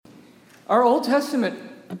Our Old Testament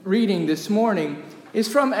reading this morning is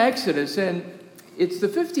from Exodus, and it's the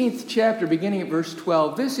 15th chapter, beginning at verse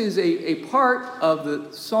 12. This is a part of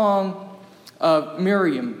the song of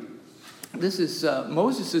Miriam. This is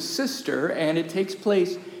Moses' sister, and it takes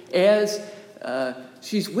place as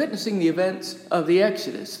she's witnessing the events of the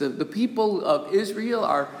Exodus. The people of Israel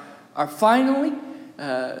are finally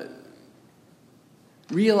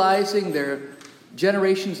realizing their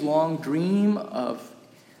generations-long dream of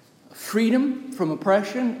freedom from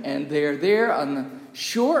oppression, and they're there on the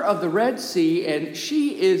shore of the Red Sea, and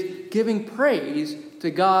she is giving praise to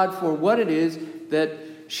God for what it is that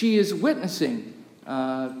she is witnessing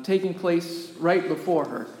taking place right before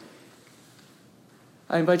her.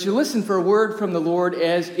 I invite you to listen for a word from the Lord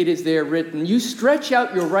as it is there written. You stretch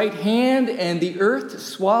out your right hand, and the earth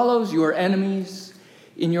swallows your enemies.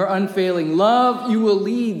 In your unfailing love, you will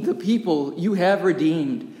lead the people you have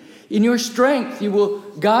redeemed. In your strength, you will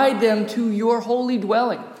guide them to your holy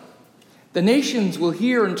dwelling. The nations will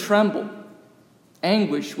hear and tremble.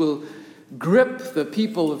 Anguish will grip the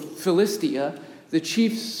people of Philistia. The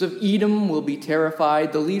chiefs of Edom will be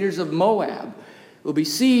terrified. The leaders of Moab will be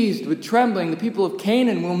seized with trembling. The people of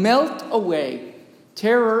Canaan will melt away.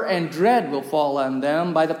 Terror and dread will fall on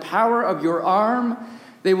them. By the power of your arm,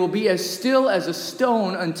 they will be as still as a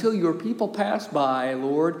stone until your people pass by,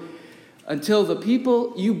 Lord, until the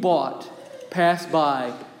people you bought pass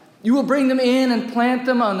by. You will bring them in and plant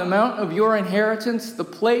them on the mount of your inheritance, the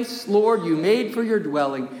place, Lord, you made for your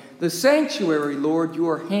dwelling, the sanctuary, Lord,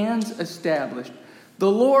 your hands established.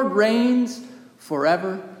 The Lord reigns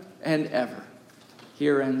forever and ever.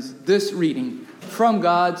 Here ends this reading from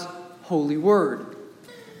God's holy word.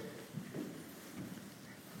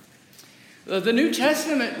 The New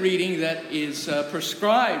Testament reading that is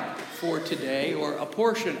prescribed for today, or a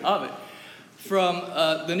portion of it, from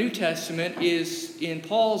the New Testament is in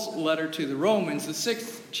Paul's letter to the Romans, the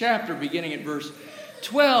 6th chapter, beginning at verse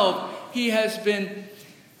 12. He has been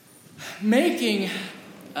making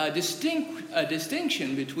a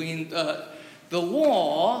distinction between the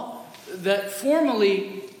law that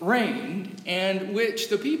formerly reigned and which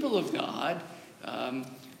the people of God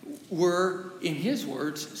were, in his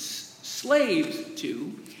words, slaves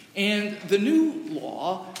to, and the new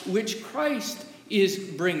law which Christ is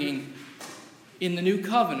bringing in the new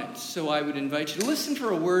covenant. So I would invite you to listen for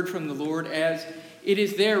a word from the Lord as it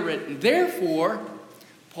is there written. Therefore,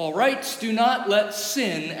 Paul writes, do not let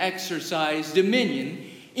sin exercise dominion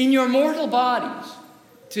in your mortal bodies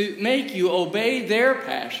to make you obey their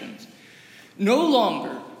passions. No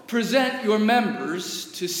longer present your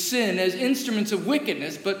members to sin as instruments of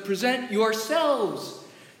wickedness, but present yourselves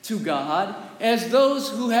to God as those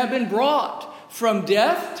who have been brought from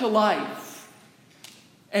death to life.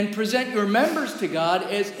 And present your members to God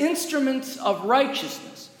as instruments of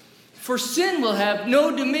righteousness. For sin will have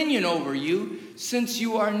no dominion over you, since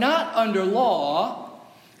you are not under law,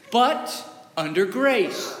 but under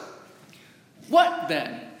grace. What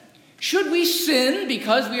then? Should we sin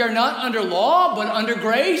because we are not under law, but under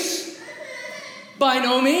grace? By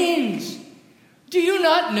no means. Do you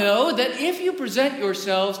not know that if you present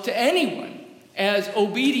yourselves to anyone as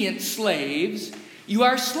obedient slaves, you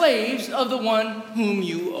are slaves of the one whom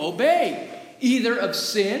you obey, either of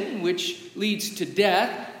sin, which leads to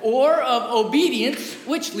death, or of obedience,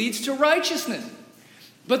 which leads to righteousness.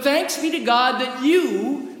 But thanks be to God that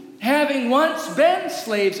you, having once been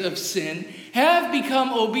slaves of sin, have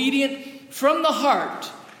become obedient from the heart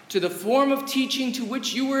to the form of teaching to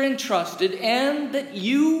which you were entrusted, and that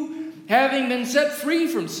you, having been set free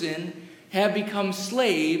from sin, have become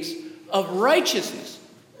slaves of righteousness.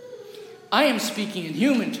 I am speaking in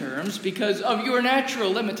human terms because of your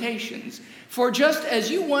natural limitations. For just as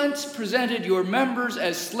you once presented your members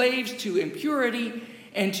as slaves to impurity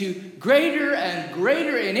and to greater and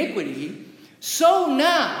greater iniquity, so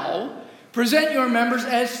now present your members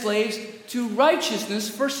as slaves to righteousness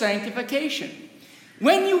for sanctification.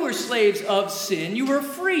 When you were slaves of sin, you were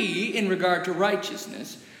free in regard to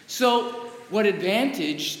righteousness. So what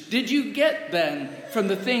advantage did you get then from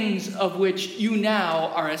the things of which you now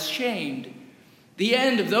are ashamed? The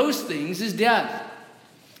end of those things is death.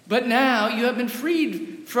 But now you have been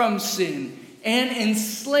freed from sin and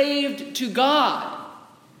enslaved to God.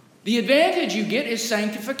 The advantage you get is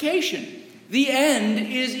sanctification. The end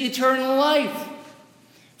is eternal life.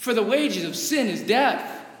 For the wages of sin is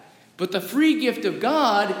death, but the free gift of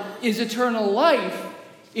God is eternal life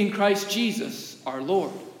in Christ Jesus our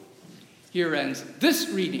Lord. Here ends this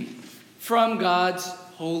reading from God's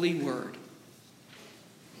holy word.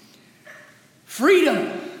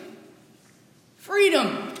 Freedom.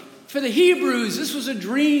 Freedom. For the Hebrews, this was a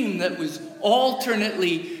dream that was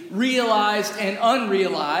alternately realized and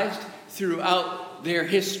unrealized throughout their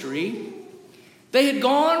history. They had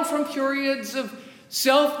gone from periods of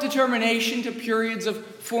self-determination to periods of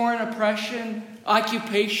foreign oppression,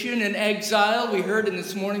 occupation, and exile. We heard in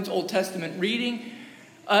this morning's Old Testament reading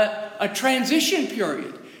a transition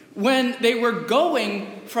period when they were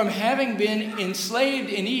going from having been enslaved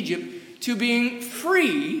in Egypt to being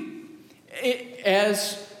free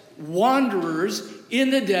as wanderers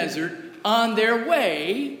in the desert on their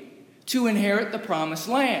way to inherit the promised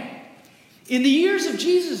land. In the years of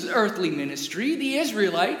Jesus' earthly ministry, the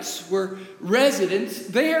Israelites were residents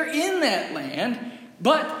there in that land,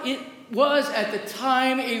 but it was at the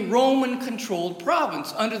time a Roman-controlled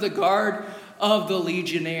province under the guard of the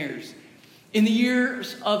legionnaires. In the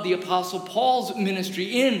years of the Apostle Paul's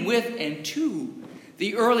ministry in, with, and to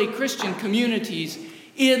the early Christian communities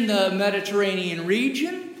in the Mediterranean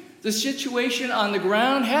region, the situation on the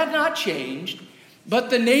ground had not changed,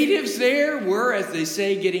 but the natives there were, as they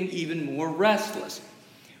say, getting even more restless.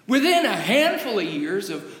 Within a handful of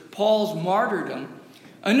years of Paul's martyrdom,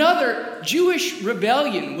 another Jewish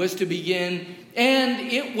rebellion was to begin, and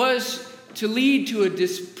it was to lead to a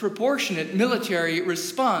disproportionate military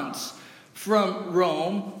response from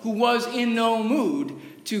Rome, who was in no mood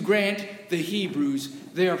to grant the Hebrews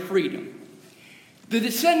their freedom. The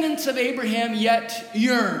descendants of Abraham yet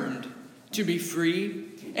yearned to be free,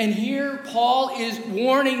 and here Paul is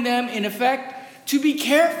warning them, in effect, to be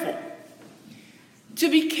careful. To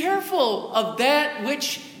be careful of that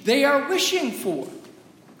which they are wishing for.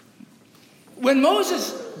 When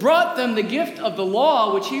Moses brought them the gift of the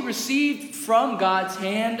law, which he received from God's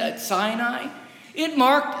hand at Sinai, it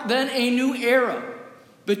marked then a new era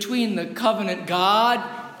between the covenant God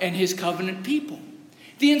and his covenant people.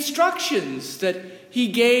 The instructions that he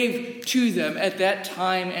gave to them at that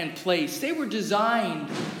time and place, they were designed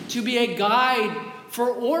to be a guide for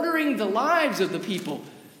ordering the lives of the people,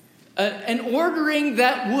 an ordering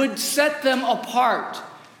that would set them apart.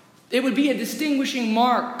 It would be a distinguishing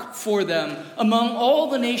mark for them among all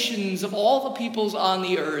the nations of all the peoples on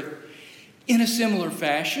the earth. In a similar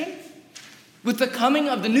fashion, with the coming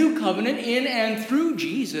of the new covenant in and through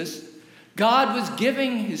Jesus, God was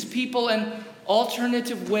giving his people an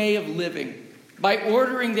alternative way of living by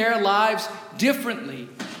ordering their lives differently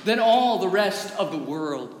than all the rest of the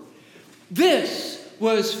world. This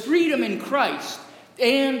was freedom in Christ,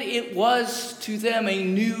 and it was to them a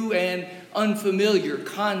new and unfamiliar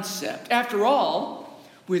concept. After all,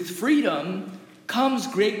 with freedom comes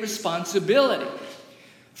great responsibility.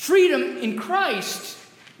 Freedom in Christ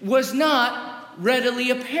was not readily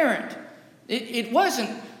apparent. It wasn't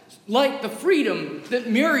like the freedom that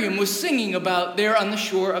Miriam was singing about there on the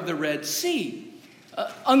shore of the Red Sea.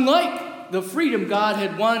 Unlike the freedom God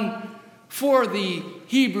had won for the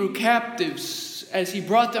Hebrew captives as he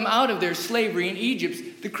brought them out of their slavery in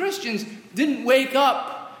Egypt, the Christians didn't wake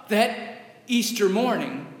up that Easter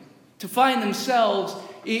morning to find themselves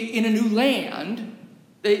in a new land.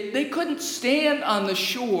 They couldn't stand on the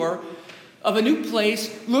shore of a new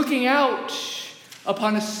place looking out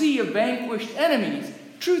upon a sea of vanquished enemies.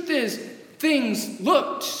 Truth is, things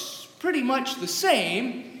looked pretty much the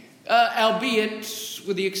same, albeit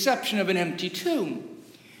with the exception of an empty tomb.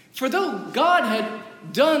 For though God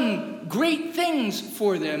had done great things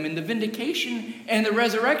for them in the vindication and the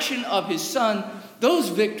resurrection of his Son, those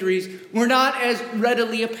victories were not as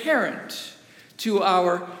readily apparent to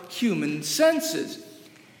our human senses.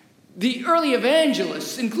 The early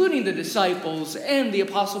evangelists, including the disciples and the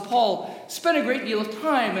Apostle Paul, spent a great deal of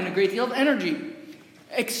time and a great deal of energy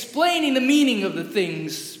explaining the meaning of the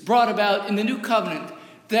things brought about in the new covenant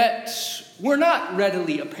that were not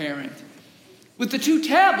readily apparent. With the 2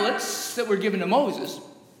 tablets that were given to Moses,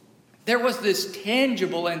 there was this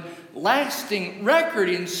tangible and lasting record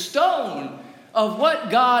in stone of what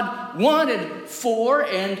God wanted for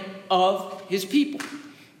and of his people.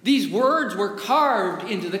 These words were carved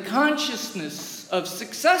into the consciousness of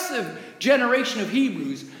successive generations of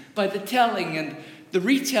Hebrews by the telling and the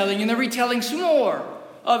retelling some more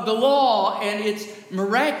of the law and its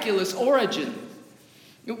miraculous origin.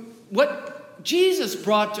 What Jesus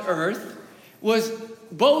brought to earth was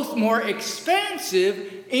both more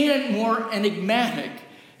expansive and more enigmatic,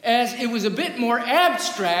 as it was a bit more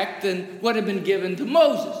abstract than what had been given to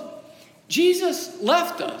Moses. Jesus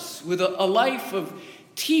left us with a life of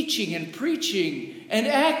teaching and preaching and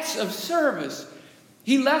acts of service.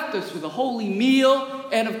 He left us with a holy meal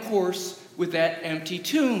and, of course, with that empty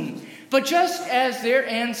tomb. But just as their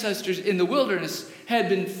ancestors in the wilderness had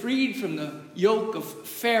been freed from the yoke of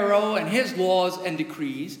Pharaoh and his laws and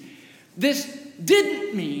decrees, this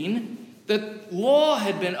didn't mean The law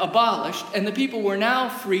had been abolished, and the people were now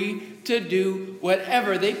free to do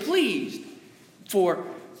whatever they pleased. For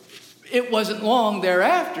it wasn't long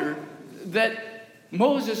thereafter that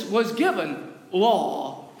Moses was given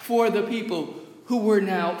law for the people who were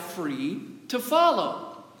now free to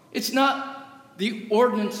follow. It's not the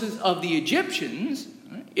ordinances of the Egyptians.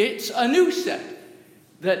 It's a new set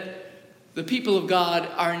that the people of God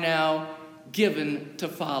are now given to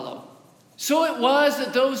follow. So it was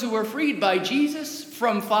that those who were freed by Jesus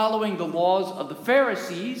from following the laws of the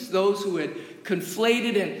Pharisees, those who had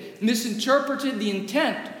conflated and misinterpreted the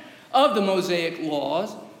intent of the Mosaic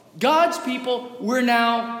laws, God's people were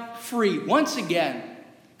now free, once again,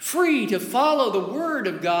 free to follow the Word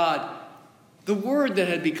of God, the Word that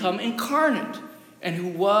had become incarnate, and who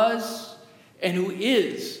was and who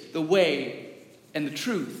is the way and the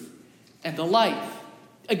truth and the life.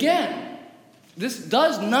 Again, this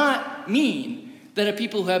does not mean that a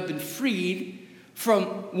people who have been freed from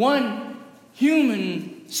one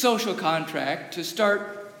human social contract to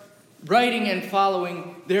start writing and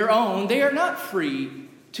following their own, they are not free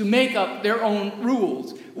to make up their own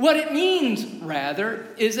rules. What it means, rather,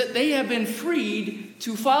 is that they have been freed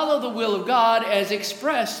to follow the will of God as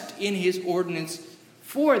expressed in His ordinance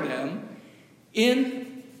for them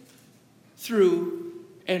in, through,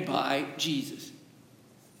 and by Jesus.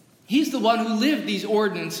 He's the one who lived these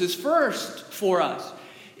ordinances first for us,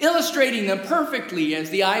 illustrating them perfectly as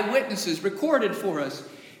the eyewitnesses recorded for us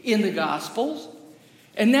in the Gospels.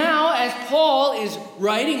 And now, as Paul is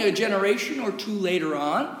writing a generation or two later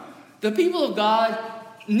on, the people of God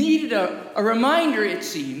needed a reminder, it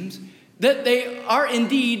seems, that they are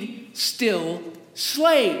indeed still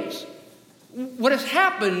slaves. What has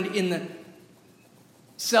happened in the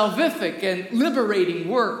salvific and liberating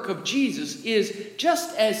work of Jesus is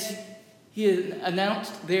just as he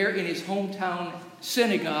announced there in his hometown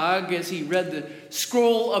synagogue as he read the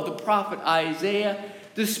scroll of the prophet Isaiah,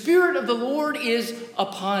 "The Spirit of the Lord is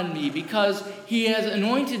upon me, because He has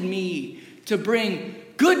anointed me to bring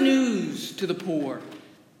good news to the poor.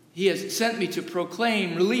 He has sent me to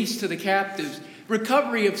proclaim release to the captives,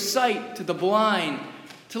 recovery of sight to the blind,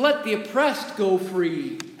 to let the oppressed go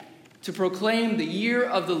free, to proclaim the year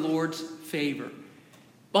of the Lord's favor."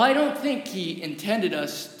 Well, I don't think He intended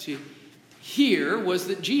us to hear was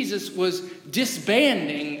that Jesus was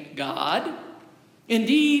disbanding God.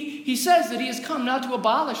 Indeed, He says that He has come not to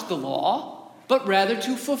abolish the law, but rather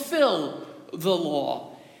to fulfill the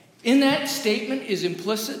law. In that statement is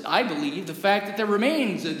implicit, I believe, the fact that there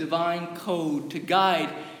remains a divine code to guide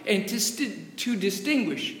and to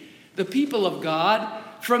distinguish the people of God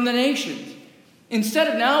from the nations. Instead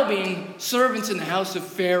of now being servants in the house of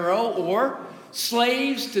Pharaoh or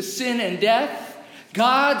slaves to sin and death,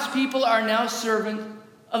 God's people are now servants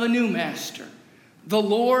of a new master, the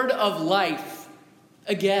Lord of life.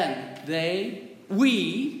 Again,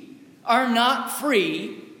 we are not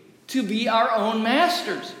free to be our own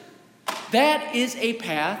masters. That is a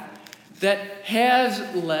path that has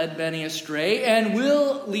led many astray and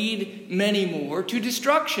will lead many more to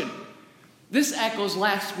destruction. This echoes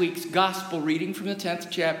last week's gospel reading from the 10th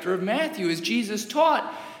chapter of Matthew, as Jesus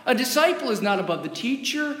taught, "A disciple is not above the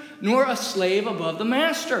teacher, nor a slave above the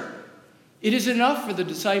master. It is enough for the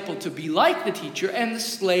disciple to be like the teacher and the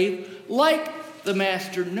slave like the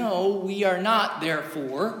master. No, we are not,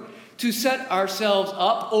 therefore, to set ourselves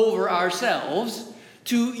up over ourselves,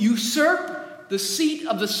 to usurp the seat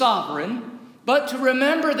of the sovereign, but to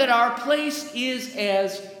remember that our place is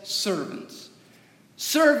as servants.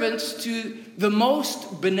 Servants to the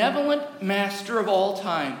most benevolent master of all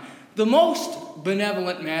time, the most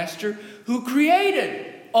benevolent master who created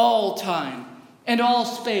all time and all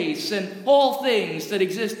space and all things that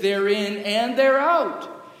exist therein and thereout.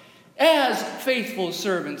 As faithful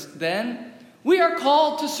servants, then, we are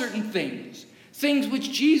called to certain things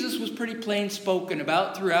which Jesus was pretty plain spoken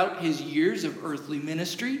about throughout his years of earthly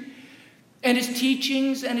ministry, and his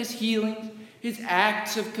teachings and his healings, his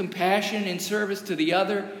acts of compassion in service to the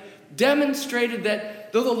other, demonstrated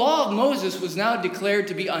that though the law of Moses was now declared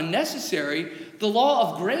to be unnecessary, the law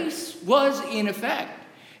of grace was in effect.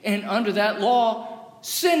 And under that law,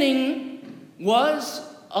 sinning was,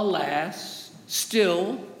 alas,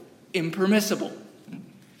 still impermissible.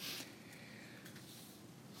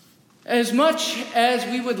 As much as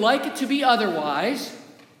we would like it to be otherwise,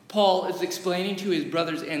 Paul is explaining to his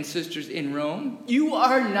brothers and sisters in Rome, you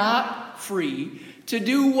are not free to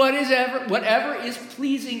do whatever is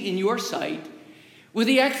pleasing in your sight with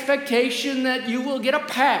the expectation that you will get a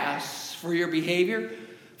pass for your behavior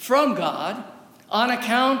from God on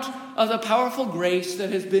account of the powerful grace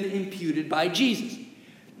that has been imputed by Jesus.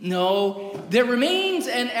 No, there remains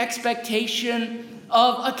an expectation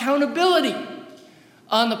of accountability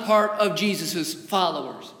on the part of Jesus'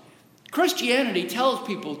 followers. Christianity tells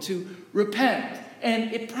people to repent,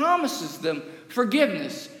 and it promises them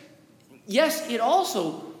forgiveness. Yes, it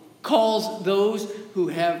also calls those who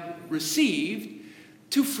have received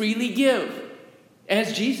to freely give,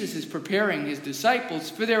 as Jesus is preparing his disciples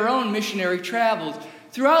for their own missionary travels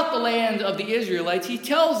throughout the land of the Israelites. He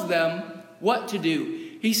tells them what to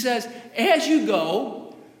do. He says, as you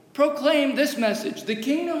go, proclaim this message: the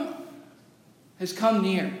kingdom has come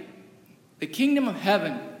near, the kingdom of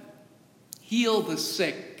heaven. Heal the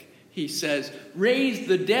sick, he says. Raise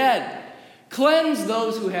the dead. Cleanse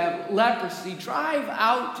those who have leprosy. Drive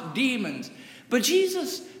out demons. But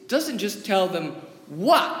Jesus doesn't just tell them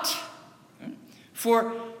what,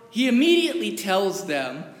 for he immediately tells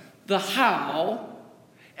them the how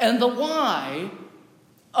and the why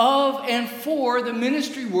of and for the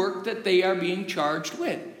ministry work that they are being charged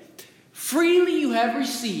with. Freely you have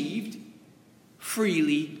received,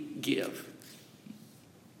 freely give.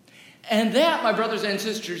 And that, my brothers and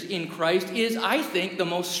sisters in Christ, is, I think, the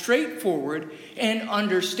most straightforward and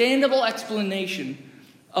understandable explanation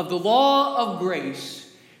of the law of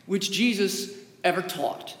grace which Jesus ever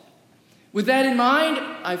taught. With that in mind,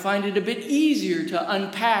 I find it a bit easier to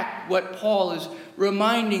unpack what Paul is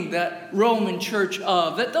reminding that Roman church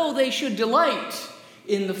of, that though they should delight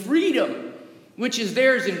in the freedom which is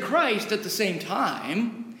theirs in Christ, at the same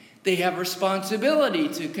time, they have responsibility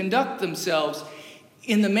to conduct themselves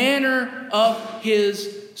in the manner of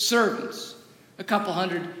his servants. A couple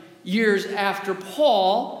hundred years after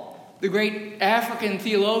Paul, the great African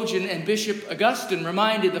theologian and Bishop Augustine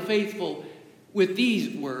reminded the faithful with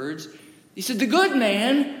these words. He said, the good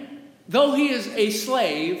man, though he is a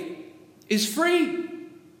slave, is free.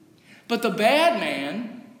 But the bad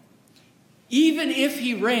man, even if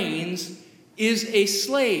he reigns, is a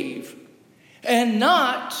slave, and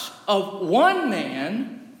not of one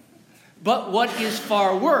man, but what is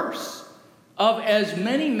far worse, of as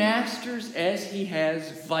many masters as he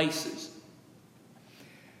has vices.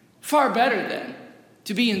 Far better, then,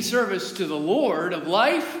 to be in service to the Lord of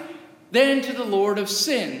life than to the Lord of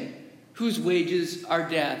sin, whose wages are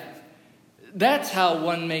death. That's how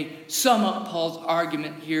one may sum up Paul's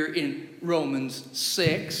argument here in Romans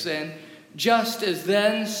 6, and just as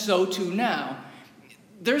then, so too now.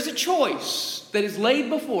 There's a choice that is laid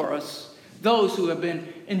before us, those who have been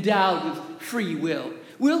endowed with free will.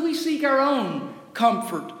 Will we seek our own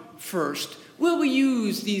comfort first? Will we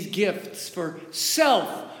use these gifts for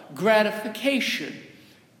self-gratification?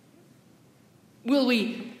 Will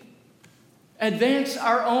we advance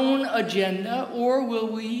our own agenda, or will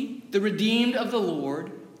we, the redeemed of the Lord,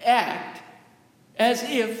 act as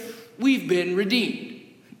if we've been redeemed?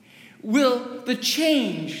 Will the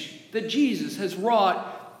change that Jesus has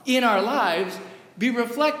wrought in our lives be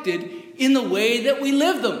reflected in the way that we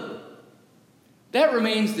live them? That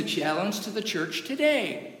remains the challenge to the church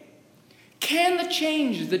today. Can the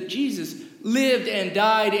changes that Jesus lived and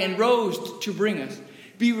died and rose to bring us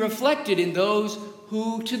be reflected in those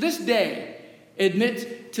who to this day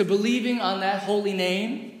admit to believing on that holy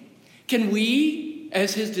name? Can we,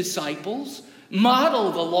 as his disciples,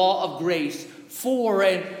 model the law of grace for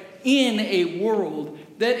and in a world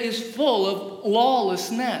that is full of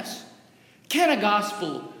lawlessness? Can a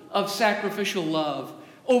gospel of sacrificial love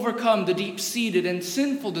overcome the deep-seated and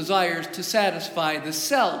sinful desires to satisfy the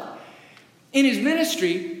self? In his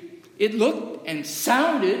ministry, it looked and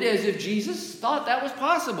sounded as if Jesus thought that was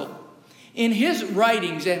possible. In his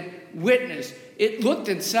writings and witness, it looked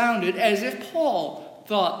and sounded as if Paul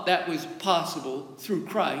thought that was possible through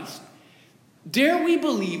Christ. Dare we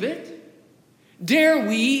believe it? Dare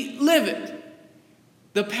we live it?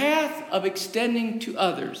 The path of extending to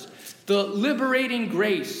others the liberating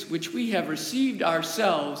grace which we have received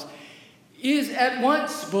ourselves is at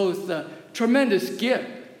once both a tremendous gift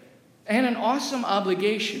and an awesome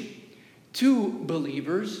obligation to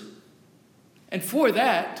believers. And for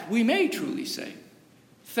that, we may truly say,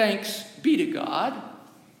 thanks be to God,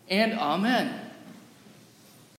 and amen.